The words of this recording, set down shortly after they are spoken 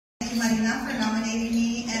you, Marina, for nominating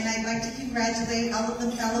me, and I'd like to congratulate all of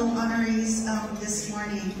the fellow honorees this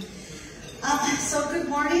morning. So good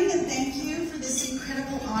morning, and thank you for this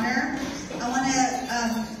incredible honor. I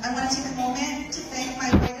want to take a moment to thank my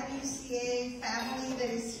YWCA family that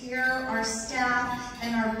is here, our staff,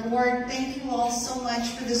 and our board. Thank you all so much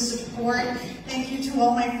for the support. Thank you to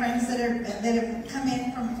all my friends that have come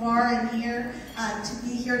in from far and here to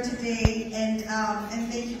be here today, and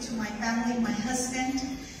thank you to my family, my husband,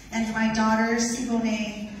 and my daughter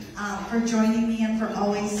Sibone for joining me and for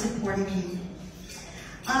always supporting me.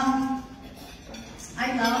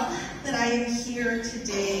 I love that I am here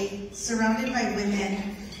today surrounded by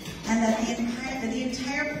women, and that the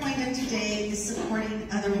entire point of today is supporting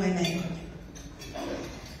other women.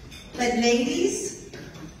 But ladies,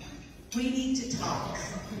 we need to talk.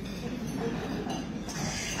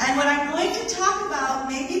 And what I'm going to talk about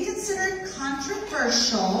may be considered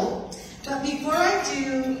controversial, but before I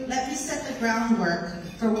do, let me set the groundwork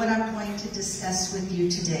for what I'm going to discuss with you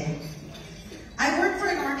today. I work for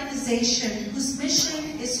an organization whose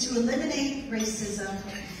mission is to eliminate racism,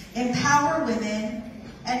 empower women,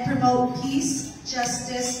 and promote peace,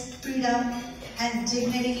 justice, freedom, and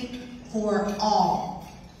dignity for all.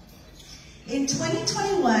 In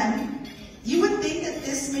 2021, you would think that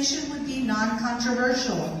this mission would be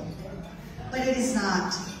non-controversial, but it is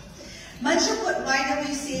not. Much of what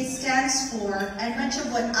YWCA stands for, and much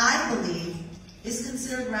of what I believe, is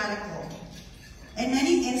considered radical. In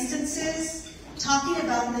many instances, talking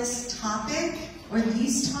about this topic, or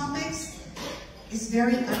these topics, is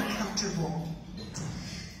very uncomfortable.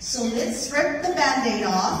 So let's rip the Band-Aid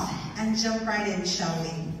off and jump right in, shall we?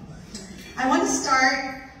 I want to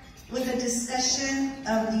start with a discussion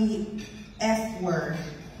of the F word.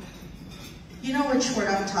 You know which word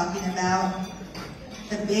I'm talking about?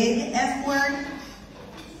 The big F word?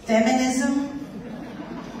 Feminism.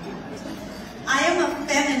 I am a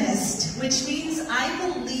feminist, which means I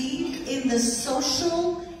believe in the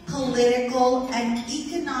social, political, and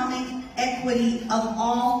economic equity of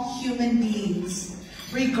all human beings,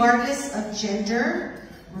 regardless of gender,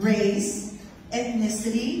 race,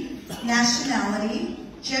 ethnicity, nationality,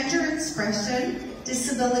 gender expression,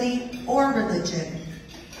 disability, or religion.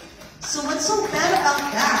 So what's so bad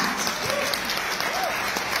about that?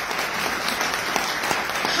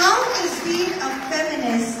 How is being a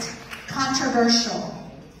feminist controversial?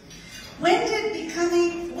 When did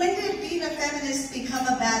being a feminist become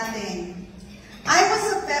a bad thing?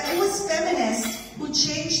 It was feminists who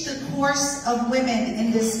changed the course of women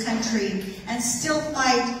in this country and still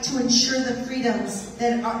fight to ensure the freedoms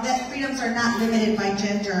that freedoms are not limited by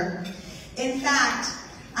gender. In fact,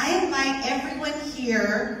 I invite everyone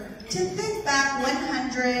here to think back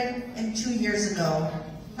 102 years ago,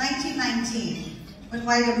 1919, when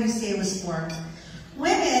YWCA was formed.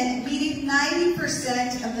 Women, meaning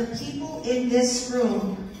 90% of the people in this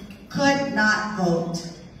room, could not vote.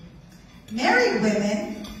 Married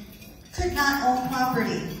women could not own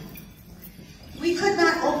property. We could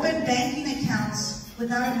not open banking accounts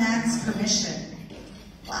without a man's permission.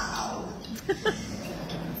 Wow.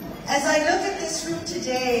 As I look at this room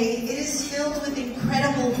today, it is filled with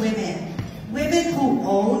incredible women. Women who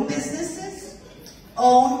own businesses,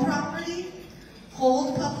 own property,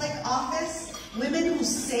 hold public office, women who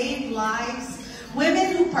save lives,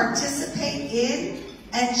 women who participate in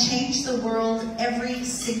and change the world every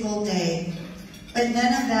single day. But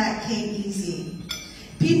none of that came easy.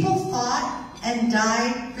 People fought and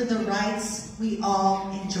died for the rights we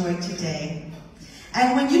all enjoy today.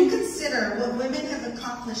 And when you consider what women have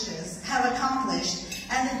accomplished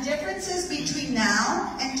and the differences between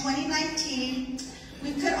now and 2019,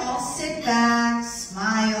 we could all sit back,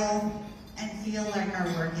 smile, and feel like our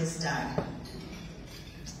work is done.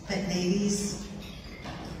 But ladies,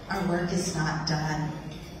 our work is not done.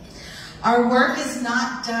 Our work is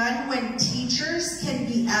not done when teachers can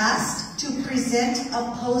be asked to present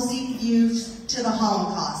opposing views to the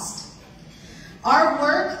Holocaust. Our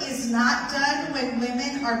work is not done when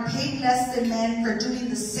women are paid less than men for doing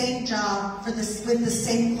the same job with the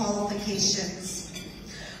same qualifications.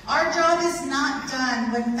 Our job is not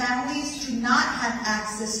done when families do not have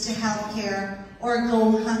access to health care or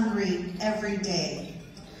go hungry every day.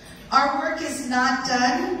 Our work is not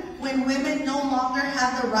done when women no longer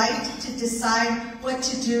have the right to decide what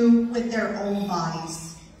to do with their own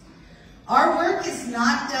bodies. Our work is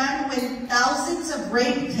not done when thousands of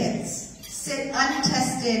rape kits sit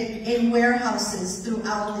untested in warehouses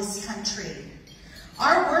throughout this country.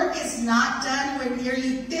 Our work is not done when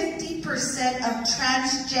nearly 50% of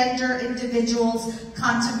transgender individuals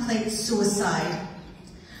contemplate suicide.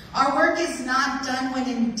 Our work is not done when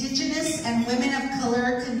Indigenous and women of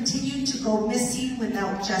color continue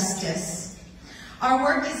without justice. Our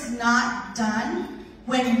work is not done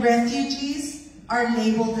when refugees are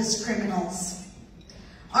labeled as criminals.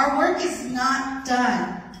 Our work is not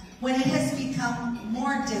done when it has become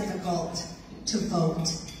more difficult to vote.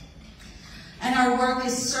 And our work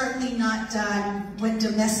is certainly not done when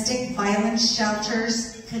domestic violence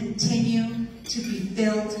shelters continue to be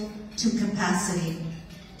filled to capacity.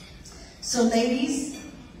 So ladies,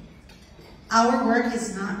 our work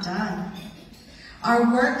is not done.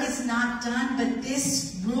 Our work is not done, but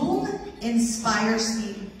this room inspires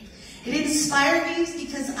me. It inspired me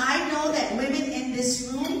because I know that women in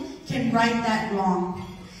this room can right that wrong.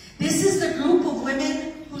 This is the group of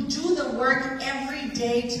women who do the work every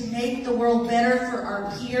day to make the world better for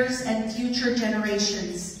our peers and future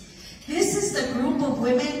generations. This is the group of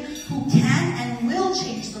women who can and will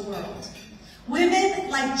change the world. Women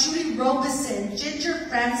like Judy Robeson, Ginger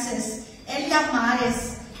Francis, Elia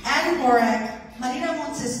Mares, Anne Horak, Marina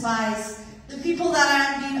Montesvais, the people that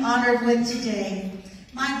I'm being honored with today,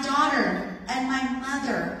 my daughter and my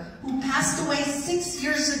mother, who passed away 6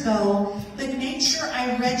 years ago, but made sure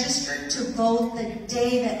I registered to vote the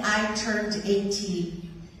day that I turned 18.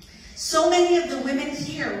 So many of the women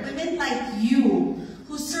here, women like you,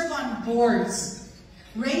 who serve on boards,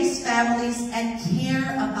 raise families, and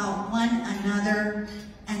care about one another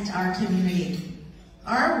and our community.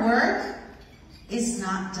 Our work is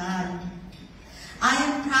not done. I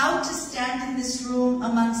am proud to stand in this room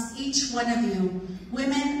amongst each one of you,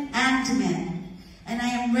 women and men, and I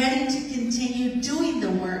am ready to continue doing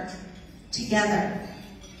the work together.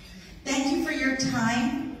 Thank you for your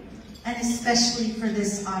time, and especially for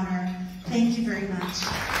this honor. Thank you very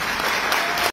much.